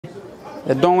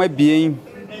a don we being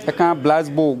a can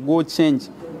blast bowl go change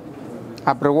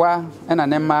abrewa and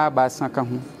an emma ba sanka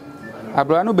ho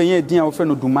abrewa no be din a wo fe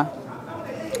no duma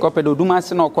kope do duma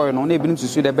se no koy no na ebinim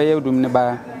susu de be ye dum ne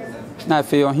ba na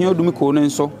afi ohia odum ko no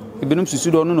nso ebinim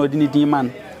susu do no na odi ne din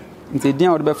man nti din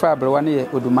a wo de be fa abrewa ne ye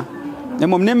oduma na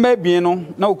mom ne mba bien no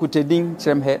na okutadin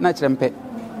kyerem he na kyerempe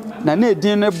na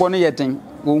edin no bo no ye den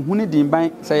wo hu ne din ban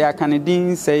se ya kan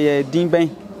din se ye din ban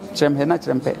kyerem he na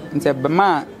kyerempe nti be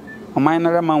ma oman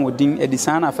na raman wodin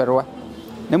edisan aferwa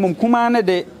na mom kuma ne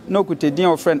de na okutadin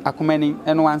o friend akomani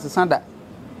eno ansesa da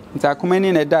nti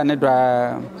akomani na da ne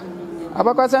dra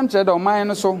abakwasam kyerɛ da oman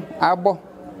no so abo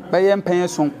be ye mpan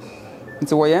so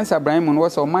nti wo yensa Abraham no wo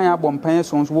se oman abo mpan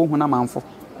so wo hu na manfo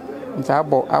nti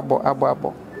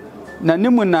abo na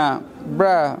nimu na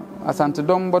bra asante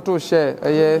dom boto hye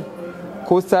eye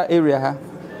coastal area ha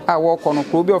a wo kɔ no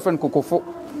kro bi ofen kokofo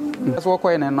so wo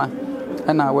kɔ ene no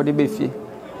na wo de be fie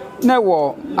na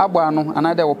wo abo ano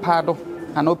anade wo paado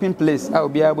an open place a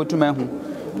obi abotuma hu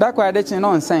da kwa de chin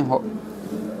no nsan ho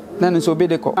na nso obi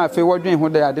de kɔ afi wo dwen ho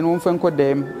de ade no mfa nkɔ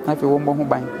dem afi wo mbɔ ho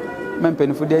ban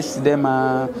mempanifo de asi dem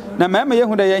na mema ye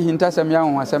hu de ye hintasem ya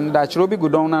ho asem da kyerɛ obi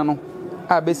gudon na no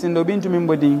a besin do bi ntumi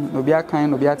mbodin obi akan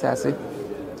no obi atase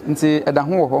nti eda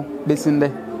ho wo ho besin de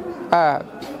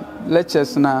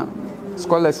lectures na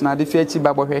scholars na de fiachi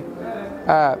babohwe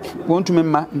wontumi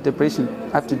ma interpretation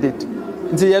up to date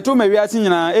nti yeto ma wiase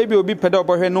nyina ebi obi pede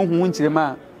obohwe no hu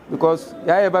nkyirem because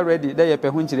ya ever ready dey pe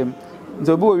hu nkyirem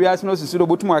nti obi wiase no susu do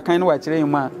botum akan no wa kyerɛ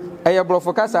yim eye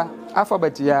brofo kasa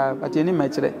alphabet ya ateni ma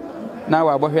kyerɛ na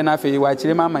wa bohwe na afei wa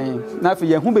kyerɛ ma yin na afei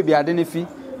ye hu bebi ade ne fi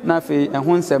na afei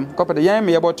ehun nsem kopede yan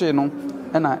me yeboto no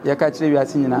na ye ka kyerɛ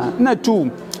wiase nyina na tu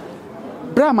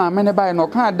Brama mene bai no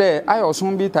kan de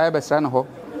ayoson bi tae besra ne ho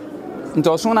nti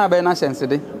oson na be na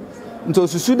hyensede nti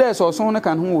osusu de so oson ne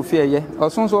kan ho wo fie ye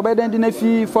oson so be den di na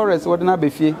fi forest wo de na be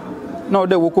fie na o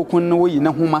de wo kokun no wo yi ne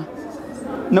homa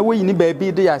na wo yi ni ba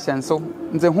bi de ya hyenso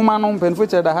nti homa no mpenfo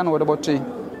kyerɛ da ha na wo de botwe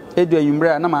edu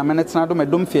ayumbre na ma mene tena do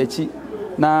medom fie achi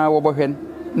na wo bohwen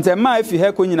nti ma afi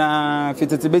ha ko nyina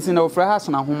fitete besi na wo fra ha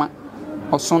so na homa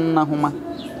oson na homa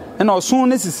na oson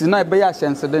ne sisi na be ya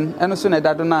hyensede eno so na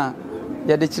dado na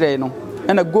ya de kyerɛ no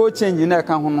na go change na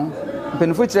ka ho no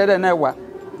mpenfo kyerɛ da na ewa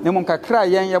ne mum kakra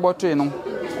yen ye botoe no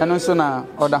eno so na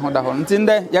oda ho da ho nti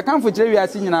nde ya kanfo kyerɛ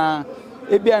wiase nyina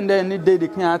ebia nde ne de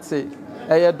kan ate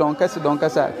eye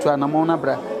donkasa tu anamo na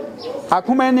bra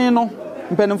akomani no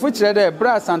mpenfo kyerɛ da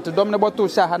bra sante dom ne boto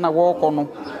sha ha na wo kɔ no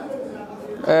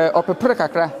opepere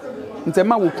kakra nti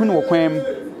ma wo kunu wo kwam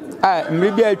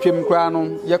mmiri bia atwem kra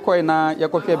no ye kɔe na ye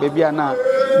kɔhwɛ bebia na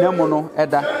nemu no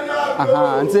eda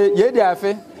nti ye di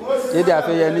afe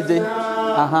ye ni je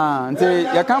nti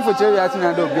ya kanfo kyerɛ ya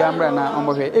tinya do bia mra na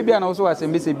ombohwe ebia na wo so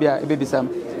asem bese bia ebebisam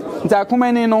nti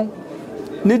akomani no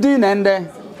ni di na ende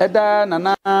eda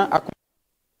na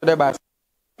akomani de ba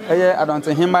eye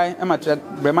adonte himbai e ma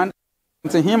Breman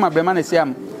Breman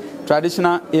Essiam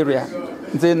traditional area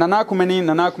nti na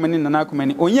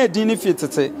akomani onye di ni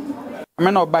fitete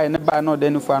amena obai ne ba na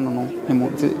odenu fa no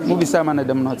emu mu bisa ma na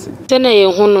dem not tena ye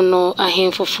hunu no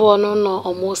ahemfofo no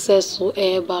omo seso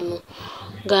eba no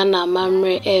Ghana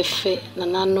mamre efe na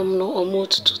nanom no omo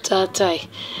tutu tatai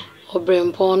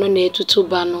obrempo no na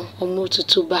etutuba no omo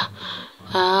tutuba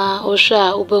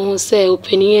ohwa obehu se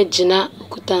opani agina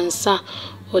kutansa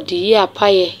odi yi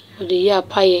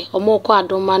apaye omo kɔ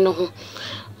adoma no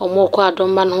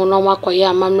ho no makoye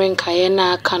amamre nkaye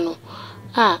na aka no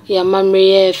ya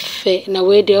mamre efe na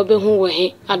we de obehu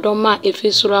wehe adoma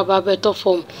efisuru ababeto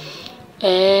form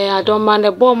adoma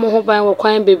ne bo mo ho ban wo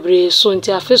kwan bebre so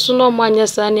nti afesu no mo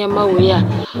anyesa ne ma wo ya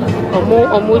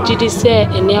omo gidi se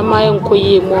enema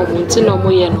enkoye mo omo nti no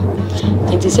mo ye no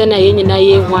nti se na ye nyina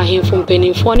ye hu ahemfo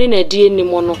mpanimfo ne na die ni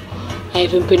mo no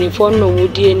ahemfo mpanimfo no mo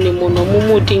die ni mo no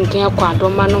mo di nkan akwa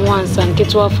adoma no ho ansa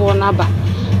nketwa fo na ba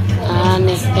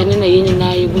ne ene na ye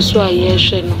nyina ye busu aye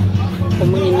hwe no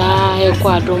omo nyina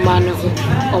ekwa adoma no ho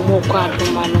omo kwa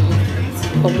adoma no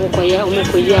ho omo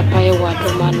koye apaye wa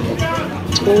adoma no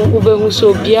ho ubehu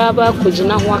so bia ba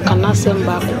kogina ho aka na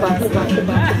semba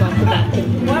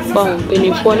ba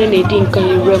mpanimfo ne na di nkan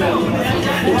yewra mu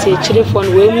nti ekyirefo no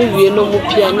we mu wie no mu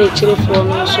pia na ekyirefo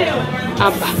no so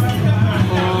aba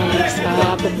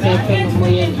sa pepe no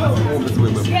moye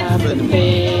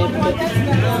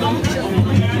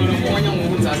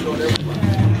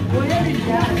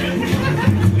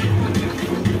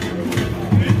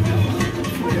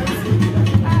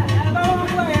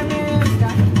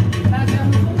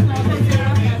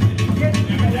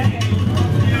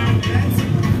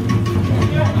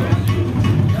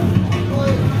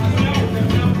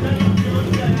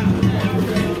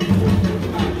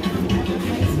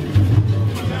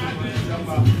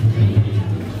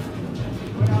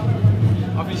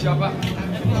Kama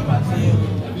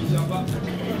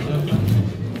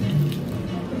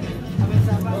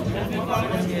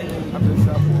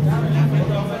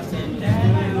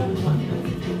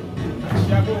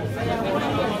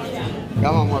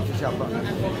mwafisha hapa.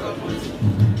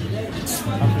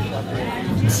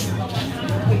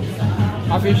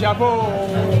 Afisha hapo.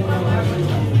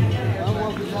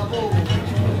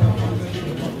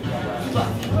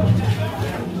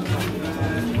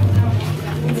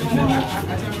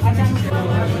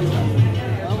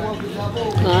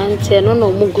 Ante no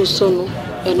no muguso no,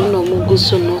 eno no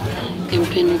muguso no.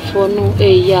 Mpanimfoɔ no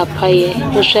eyi apaye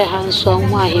wohwɛ ha nso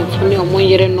ho ahemfo ne ɔmo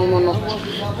yere no mo no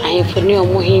ahemfo ne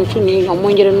ɔmo hemfo ne ɔmo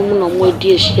yere no mo na ɔmo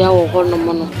adi ahyia wɔ hɔ no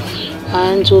mo no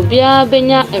anti obiara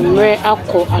benya mmerɛ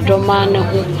akɔ adɔma ne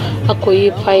ho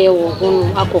akɔyi paye wɔ ho no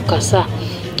akɔkasa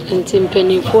nti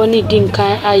mpanimfoɔ ne di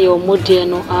nkan ayɛ ɔmo deɛ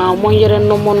no ɔmo yere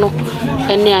no mo no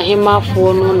ne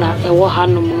ahemafoɔ no na ɛwɔ ha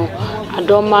no mo no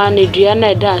adɔma ne dua na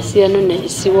ɛda aseɛ no na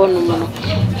esi wɔ no mo no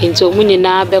nti ɔmo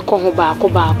nyinaa bɛkɔ ho baako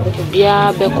baako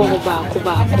obiara bɛkɔ ho baako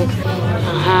baako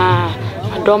aha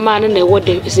adɔma no na ɛwɔ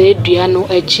de sɛ dua no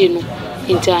akyi no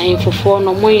nti ahemfofoɔ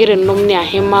no mo yere nom ne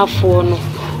ahemafoɔ no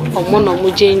ɔmo na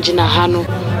ɔmo gyina ha no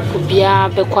obiara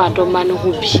bɛkɔ adɔma no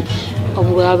ho bi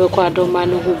ɔmo bɛkɔ adɔma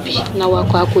no ho bi na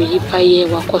wakɔ akɔyi paye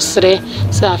wakɔsrɛ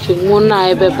sɛ afemu na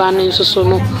ɛbɛba no nso so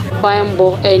no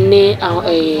kwanbɔ ne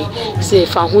sɛ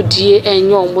fa hodie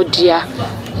ɛnyɛ ɔmo dia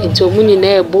nti ɔmo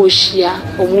nyinaa ɛbɔ hyia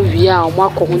ɔmo wie a ɔmo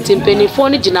akɔ ho nti mpanimfoɔ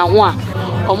no gyina ho a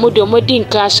ɔmo de ɔmo di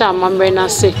nka ahyɛ amammerɛ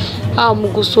n'ase a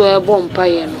ɔmo gu so ɛbɔ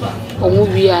mpaeɛ no ɔmo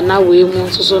wie a na wei mu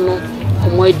nso so no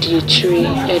ɔmo adi akyire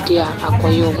ɛde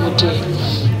akɔyɛ ɔmo deɛ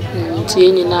nti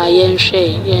yɛn nyinaa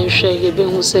yɛnhwɛ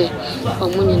yɛbɛhu sɛ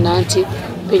ɔmo nyinaa nti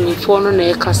mpanimfoɔ no na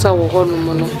ɛkasa wɔ hɔ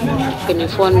nom no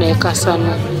mpanimfoɔ no na ɛkasa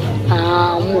no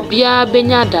ɔmo biara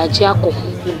bɛnya adagye akɔ ho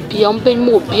obiara ɔmo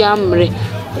obiara mmerɛ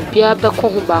obiara bɛkɔ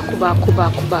ho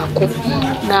baako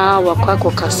na wakɔ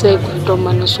akɔkasa egu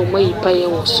dɔma no so mayi paye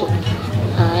wɔ so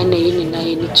ɛna yɛn nyinaa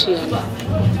yɛn tua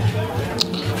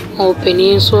no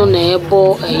ɔpanin nso na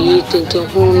ɛbɔ ɛyi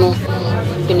tentenho no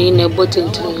ɔpanin na ɛbɔ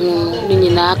tentenho no ne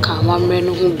nyinaa ka amammerɛ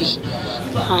no ho bi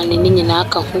ne nyinaa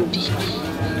ka ho bi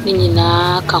ne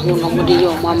nyinaa ka ho na ɔmo de yɛ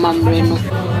ɔmo amammerɛ no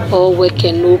all work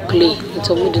and no play nti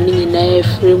ɔmo de ne nyinaa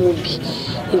afiri mu bi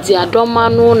nti adɔma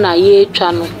no na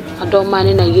yɛtwa no adɔma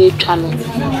no na yɛtwa no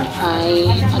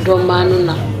adɔma no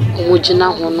na ɔmo gyina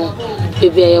ho no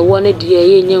baabi a yɛwɔ no deɛ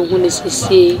yɛnyɛ hu ne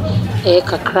sisie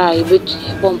kakra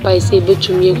yɛbɔ mpae sɛ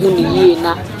yɛbɛtumi ehu ne yie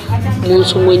na mo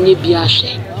nso monyɛ bi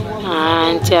ahwɛ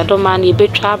nti adɔma no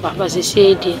yɛbɛtwa aba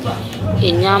sisie deɛ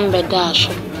enyam bɛda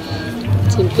so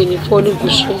nti mpanimfoɔ no gu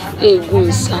so egu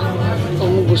nsa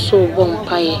ɔmo gu so bɔ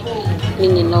mpae ne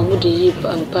nyinaa ɔmo de yi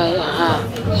mpae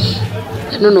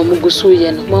ɛno na ɔmo gu so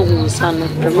yɛ no mahu nsa no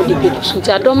ɔmo de bɛdu so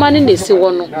nti adɔma no na esi hɔ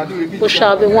no wohwɛ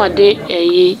a bɛhu ade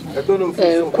ɛyi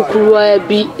kukuruwa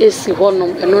bi esi hɔ no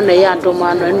ɛno na ɛyɛ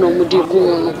adɔma no ɛno na ɔmo de gu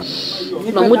ho no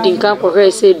na ɔmo di nka kɔhwɛ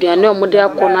sɛ aduane ɔmo de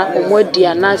akɔ na ɔmo adi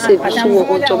anaasɛ bi so wɔ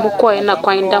hɔ nti ɔmo kɔɛ na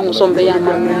kwan da ho sɛ ɔmo bɛyɛ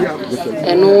amammerɛ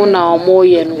ɛno na ɔmo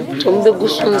yɛ no nti ɔmo bɛgu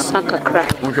so nsa kakra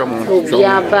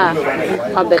obiara ba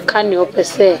a wabɛka nea ɔpɛ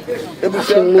sɛ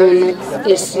afemu no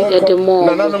esi ɛde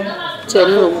mɔɔ no nti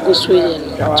ɛno na ɔmo gu so yɛ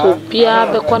no nti obiara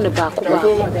bɛkɔ ne baako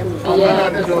obiara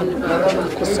bɛkɔ ne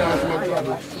baako saa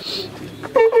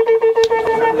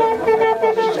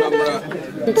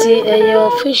nti ɛyɛ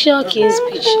official King's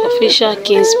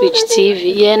Speech TV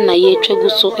yɛn na yɛtwa gu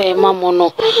so ɛma mo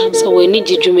no sɛ w'ani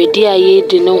gye dwumadi a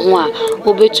yɛdi ne ho a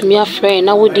wobɛtumi afrɛ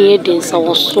na wode yɛdi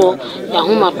nsawɔsoɔ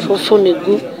yɛahomatorofo na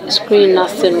gu screen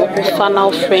ase no ufa na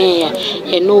ofren ya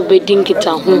eno obedi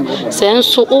nkita ho se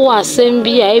nso wo asem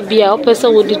bi a ebi a opese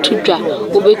wo di tudwa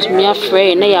obetumi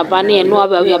afre na yaba na eno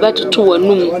aba yaba tutu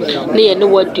wanum na ye ne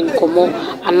wadi nkomo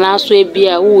anaso ebi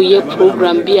a wo ye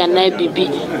program bi ana bibi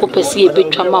opese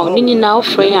ebetwa ma oni na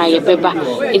ofren a ye beba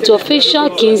into official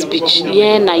King's Beach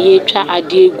ye na ye twa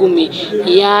ade egumi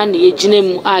ya na ye gina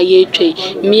mu a ye twa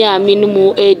mi a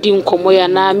minimu edi nkomo ya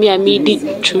na mi a mi di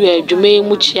dwume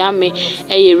mu chiame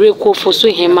eye reko foso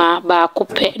hema ba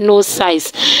kope no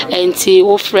size enti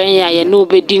wo friend ya ye no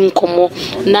bedi nkomo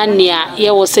na nea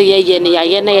ye wo se ye ne ya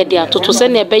ye na ye de atoto se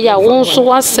na ebe ya wo nso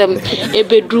wasem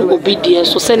ebedu obidie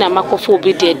so se na makofo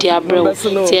obidie de abrew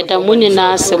ti eda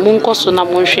munyina se munkoso na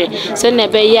monhwe se na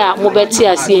ebe ya mo beti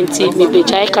ase enti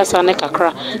mebejai kasa ne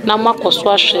kakra na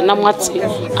makoso ahwe na mate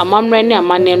amamre ne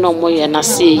amane no mo ye na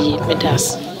se yi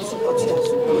medas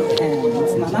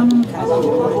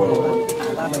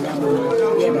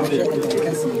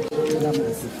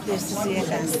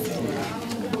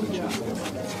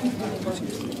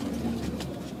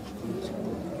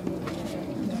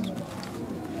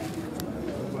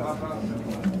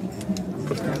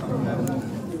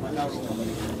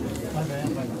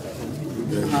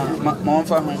Mon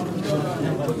femme.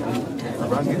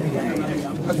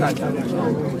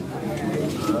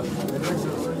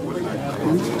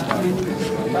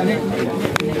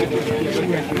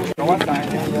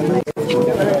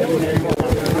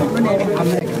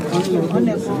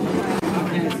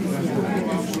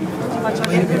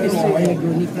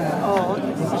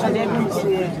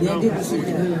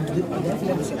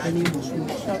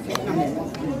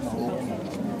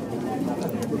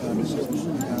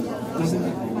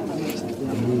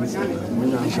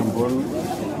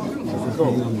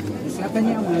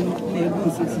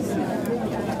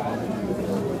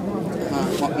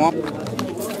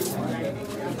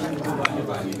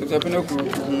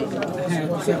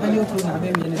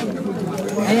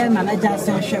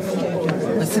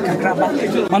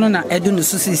 na edu no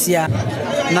susisia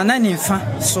na na nimfa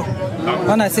so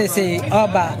ona say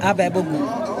oba ababogu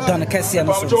don kese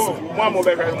no so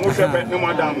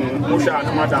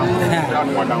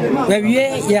we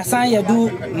wie yasan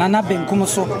yadu na na benkum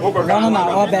so ono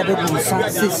na oba ababogu sa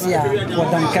sisia wo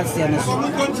don kese no so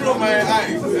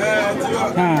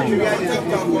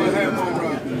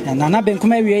na na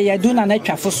benkum wie yadu na na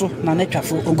twafo so na na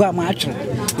twafo ogu ama atwere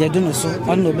yadu no so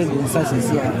ono obegu sa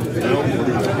sisia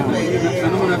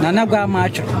Nana gwa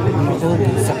macho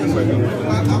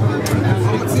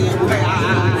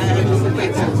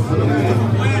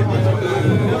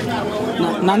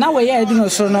Nana we ya edino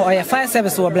so no oya fire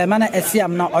service wo Breman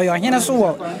Essiam na oya hene so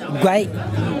wo gwai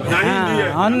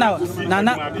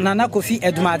nana kofi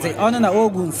edumade ono na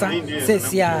ogunsa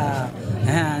sesia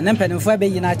na mpanimfo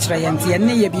abeyi na akire ye ntie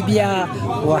ne ye bibia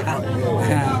wo ha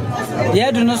ye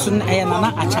edino so na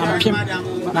nana achampem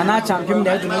Nana champion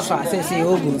da edunu so asese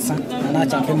ogunsa nana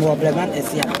champion wo Breman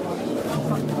Essiam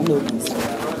no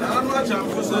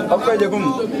Ofa jegum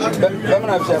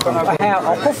bemna afia kana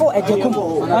okofo ejekum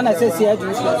ona asese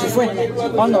edunu so tifo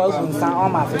ona ogunsa o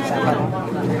ma afia kana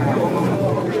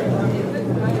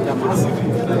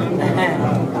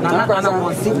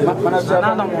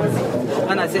nana monsi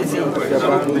ana asese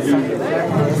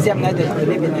Essiam na de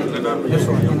bebe ne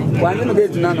so wani no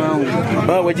getu nano ahu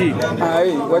ba waji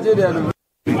ai waje de no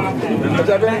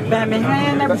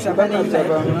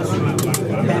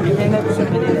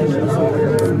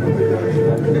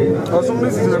Osum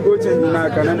is na go change na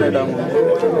kana na da mo.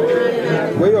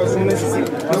 We osum is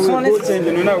na go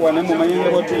change na wana mo manye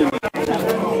wo tu.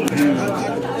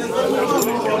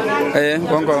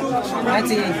 Kongo.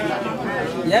 Ati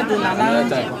ya do nana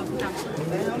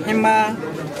himba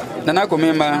nana ko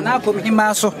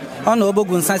himba so ona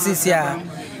obogun sasisia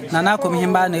Nana kom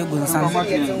himba na egu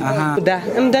nsan da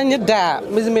ndanye da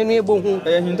mezimenu ebohu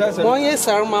onye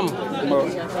sar mam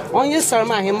onye sar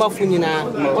ma himba fu nyina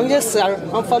onye sar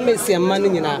amfa Essiam man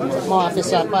nyina ma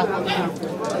afisa pa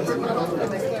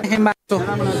himba so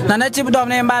nana chibdom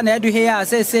na himba na edu he ya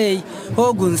sesei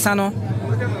ogu nsan no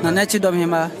nana chidom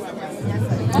himba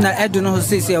na edu no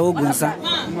sesei ogu nsan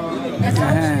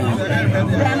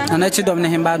nana chidom na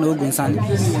himba na ogu nsan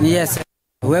yes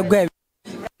we gwa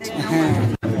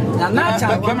Nana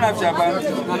champion na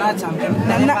champion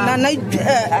nana na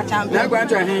gwa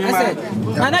ntwa hin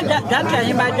ma nana gantwa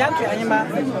himba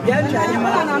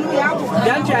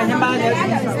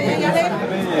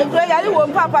Ego yale wo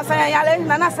papa san yale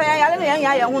nana san yale ne yan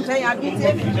ya ho san ya bi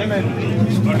tie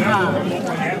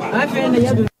afi ne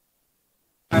yadu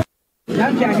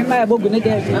Gantwa himba bogu ne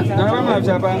de na ma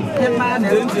afia ba himba na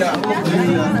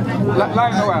la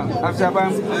no wa afia ba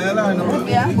la no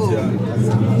ya bo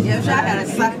ye sha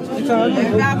harasa ye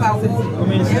ga ba wo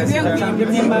ye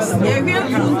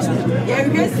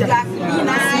sika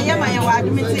ina ya ma ya wa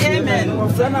admit amen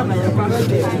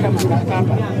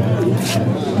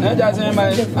na ja se ma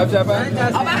afia ba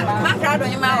oba ma kra do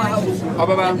himba wa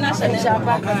oba ba na sha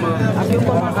ba afi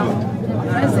ko ma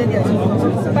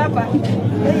papa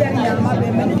ya ma be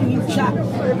me ni sha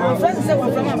friend say wa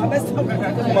from my best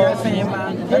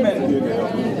amen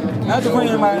na to ko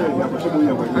ma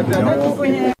na to ko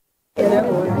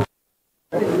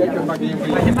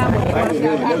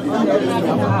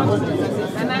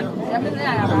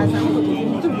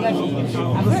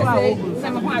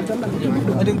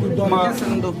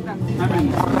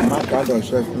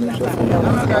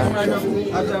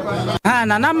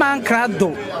nana man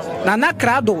krado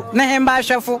na hemba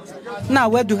shefo na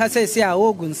wadu hasesi a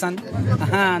ogun san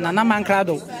nana man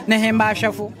krado na hemba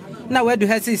shefo na wadu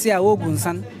hasesi a ogun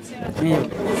san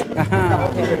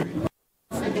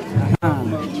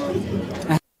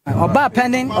oba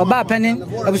penin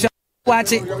abusa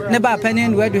wachi ne ba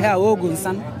penin wadu ha ogun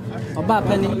san oba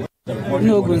penin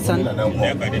no gunsan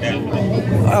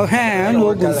oh he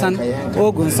no gunsan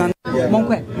o gunsan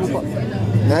monkwe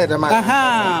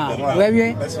aha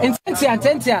wewe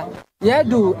intentia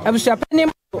yedu abushapani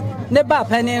ne ba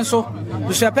pani so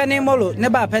abushapani molo ne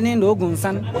ba pani no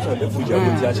gunsan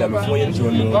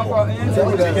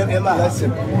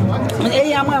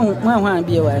ya mwa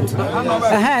bi wa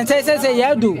aha say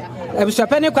yedu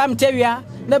abushapani kwam tewia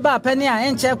ne ba pani a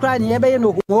enche kra ne yebe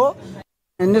no humo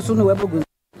ne so no webugun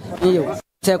iyo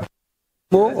check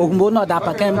mo ogumbo no da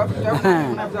pakem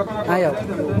ayo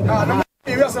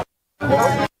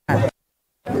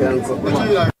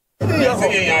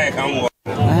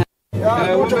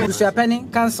Bushapani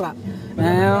cancer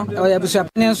o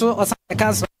Bushapani so o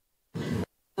cancer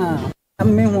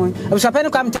me ho Bushapani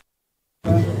kwam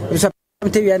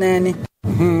Bushapani wi na ni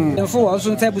enfo o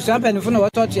so nte Bushapani fo no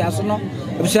church aso no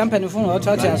Bushapani fo no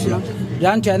church aso no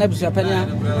yantu na Bushapani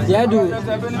ya du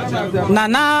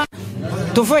nana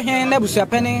to for hin na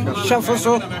Bushapani shafo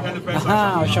so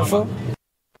aha shafo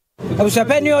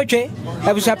Bushapani oche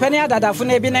Bushapani adadafo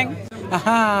na ebinen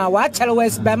aha wa chale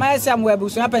wes by my Essiam we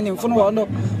Bushapani fo no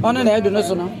ono na edu no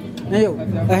so no yo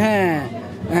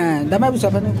da ma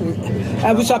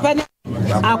Bushapani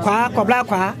akwa kobla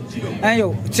akwa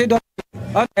yo chido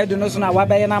o edu no so na wa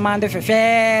be na mande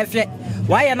fefe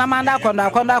wa ye na mande akondo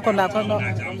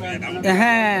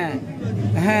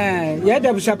ye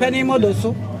da Bushapani modo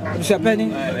so Bushapani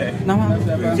na ma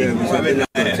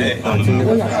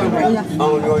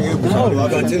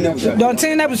don't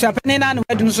think na Bushapani na no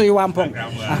edu no so you wampon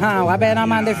aha wa be na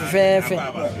mande fefe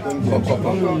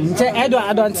nche edu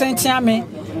adon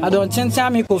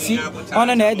tiame kofi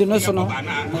ono na edu no so no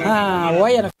wo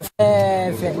ye na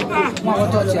fefe ma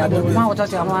wotochi ado mama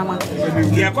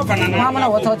na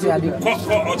wotochi ado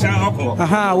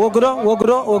aha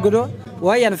wogro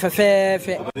wo ye na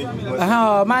fefe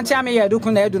aha man tiame ye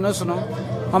dukun na edu no so no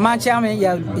o man tiame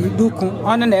ye dukun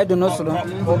ono na edu no so no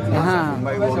aha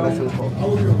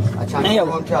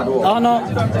ono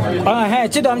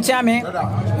chidom tiame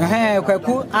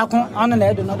kwaku akun ono na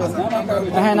edu no do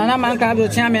na man ka do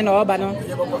tiame na oba no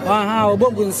aha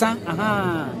obogunsa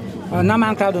aha na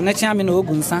man ka do na tiame na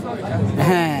ogunsa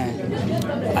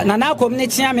na akom ne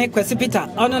tiame kwasi Peter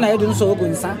ono na edu no so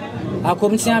ogunsa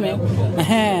akom tiame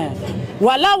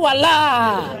wala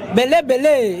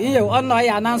bele iyo ono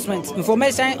ya announcement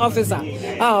information officer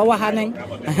wa hanen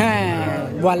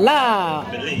wala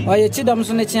oye chidom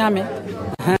so ne tiame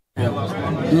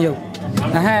iyo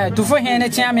to for hen ne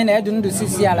tiame na edu ndo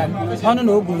sisi ala ono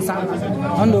na ogunsa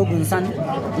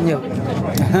iyo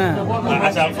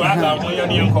asafu aka mo yo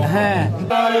ni enko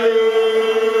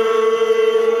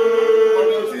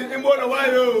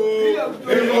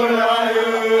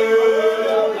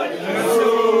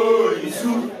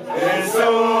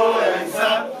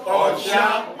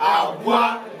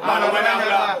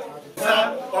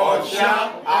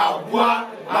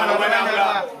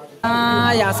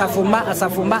ya asafumba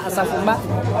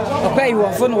okwa yi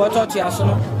won fonu wo church aso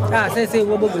no say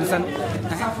wo bogunsan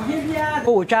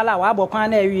o twala wa abokwan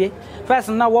na awie first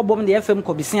na wo bom de fm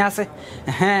ko bisin ase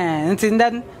nti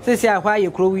ndan say ahwa ye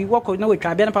krowi wo ko na wo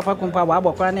twa be na papa kompa wa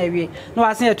abokwan na awie na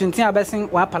wa sen atuntin abesin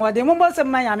wa pa wo de mo mbonsem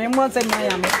manyame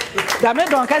da me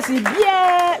don kasi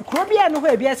bia kro bia no ho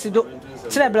e bia sido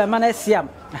kire Breman Essiam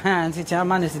nti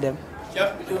chama na sidem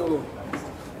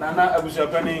Nana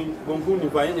Abushapani bonku ni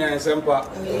fa nya sempa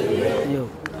yo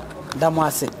damo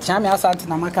ase chame asante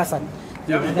na makasa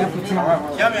Jamia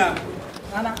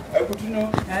Nana akutuno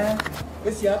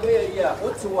esi abe ya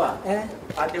otuwa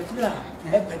adekura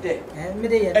epede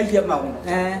mede ye eyema wo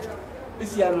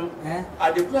esi anu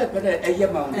adekura epede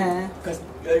eyema wo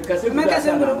kase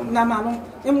na manu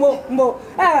mbo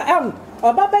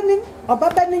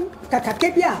obabanin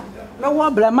kakakebia me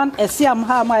wa Breman Essiam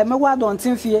ha ma me wa don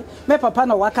tinfie me papa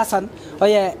na wakasan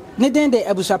oye ne den de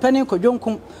Abushapani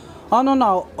kodwonkum ono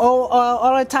na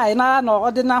o retire na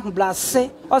ode na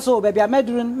hoblase oso baby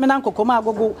amedurun me na nkokoma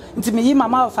agogo nti me yi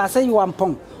mama fa say you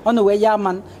wampon ono we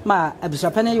yaman ma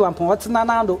Abushapani you wampon otina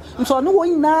na ndo nso no wo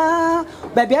nyina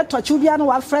baby atochu bia no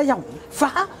wa fra ya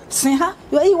fa sin ha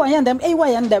yo yi wan yandem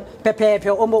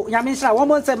pepepe omo nyame nsra wo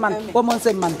mo nsem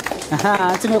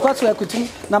aha nti me kwato akutum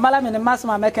na mala me ne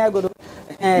masma meka agodo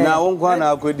na wonko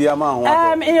na akodi ama ho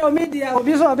iyo media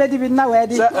obi so obedi bi na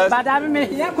wedi badame me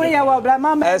yakuri ya wa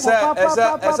Breman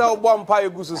esa ogbo mpa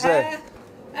egusu se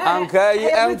anka yi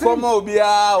enkomo obi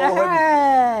a wo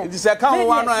ha di se kan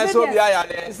wo no esa obi aya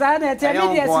de sa na te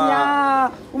media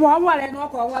sinya mo wale no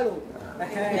ko walo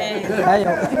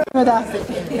ayo meda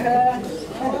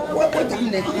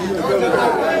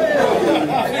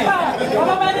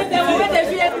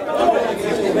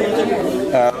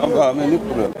me ni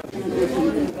kuro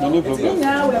No problem.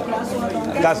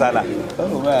 Kasala.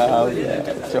 Oh well.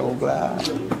 Chokla.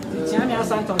 Tiame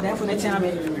asanto dem for the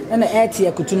tiame. Na eti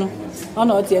akutu no.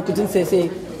 Ona oti akutu say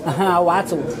aha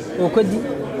wato.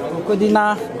 Okodi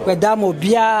na kwedam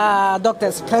obia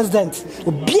doctors president.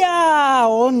 Obia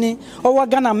oni owo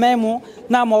Ghana memo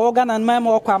na ma owo Ghana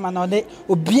memo okwa ma no de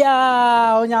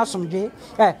obia onya asomdwe.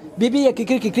 Bibi ye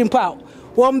kikiri mpa.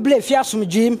 Won ble fi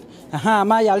asomdwe. Aha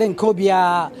ma yale nko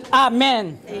bia.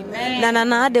 Amen. Amen.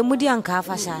 Na de mudi anka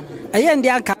afa sha na. Aye ndi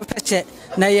anka feche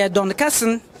na ye don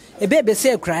kasen ebe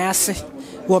se ekura ase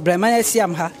wo Breman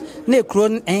Essiam ha na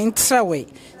ekuro entrawe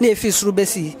na efisuru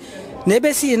besi na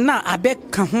ebesi na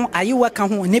abeka ho ayewa ka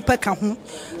ho nipa ka ho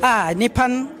nipa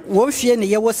wo fie ne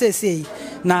ye wo sesei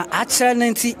na akere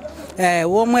nanti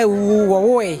wo ma ewu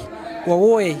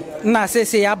wo na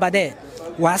sesei abade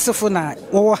wasefo na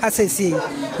wo ha sesei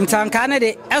ntanka ne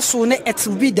de eso ne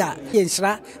etubida ye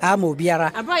nhira ama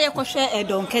obiara abra ye kohwe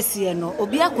edon kese no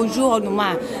obi akoju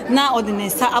honuma na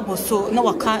ordinance aboso na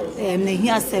waka na hi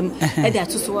asem e de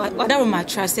atoso wadawo ma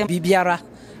trasem bibiara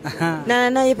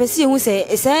na ye pesi hu se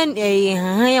esen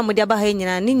han ya mode aba ha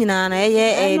nyina ni nyina na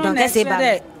ye don kese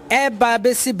ba ba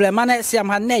besi Breman Essiam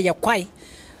ha na ye kwai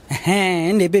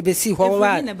na ebebesi ho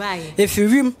wa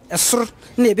efirim esor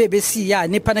na ebebesi ya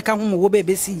nipa ne ka ho wo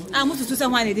bebesi mututu se ho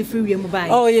na de free mu bai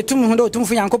yetum ho do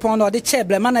tumfu Yankopon na de che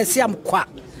Breman Essiam kwa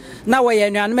na wo ye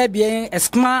nuanu ma bie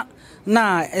eskma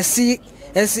na esi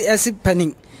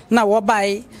panin na wo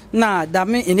bai na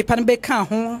dame nipa ne be ka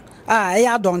ho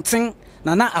ya donten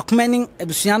na akomanin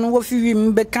ebusua no wo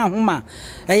fiwim be ka ho ma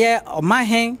eye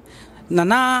omahen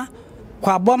na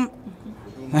kwabom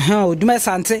oduma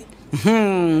sante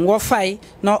wo fai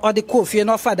no odi kofie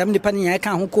no fa dam nipa nya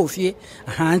ka ho kofie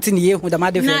anti ne yehu dam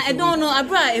ade fe na e don no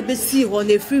abra ebesi ho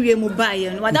na free mu bae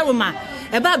no wada roma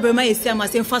e ba Breman Essiam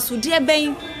asen faso de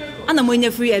ben ana mo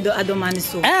nya free adoma ne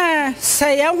so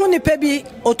say ya hu nipa bi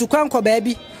otukwan ko ba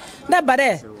bi na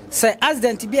bare say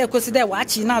accident bi ekosi de wa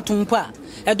chi na atumpo a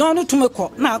e don no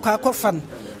tumeko na akwa fan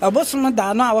obosom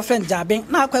da no a wo fen jaben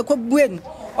na akwa buen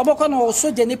oboko no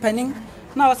soje ni panin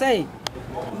na wo say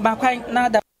bakwan na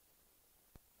da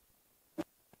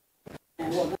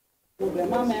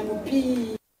Mama mo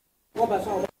pi wo ba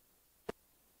so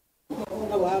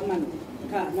na wa man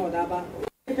ka no da ba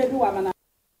e pe wa mana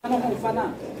no ho fa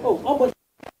na obo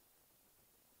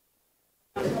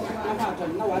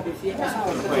na wa be fi asa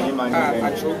wa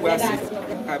achogwasi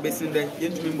abesinde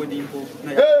yentumi mbodi impo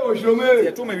na Oshome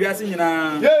ye to me wiase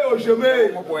nyina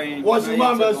Oshome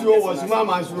wasuma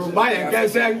masu ma ye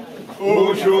kesen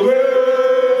Oshome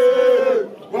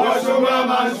wasuma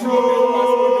masu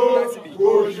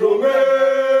Oshome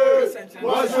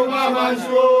wasuma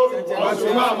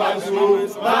masu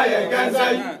ma ye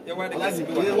kesen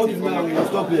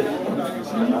stop here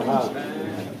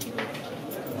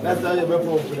that's how you be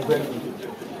for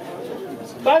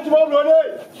Thank you,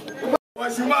 brother.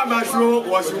 Wasuma masu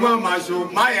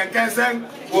ma ye kesen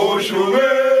Oshome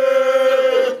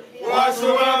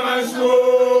wasuma masu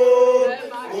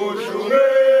Oshome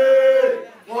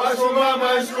wasuma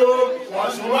masu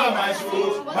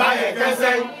ma ye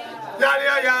kesen ya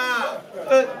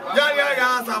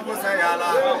sabu sayala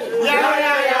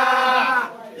ya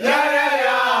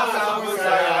sabu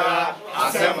sayala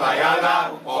asemba yala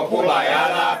okuba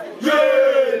yala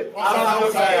sabu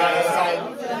sayala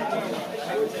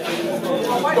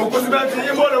Okusibati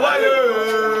imole wayo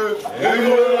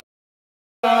imole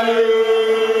wayo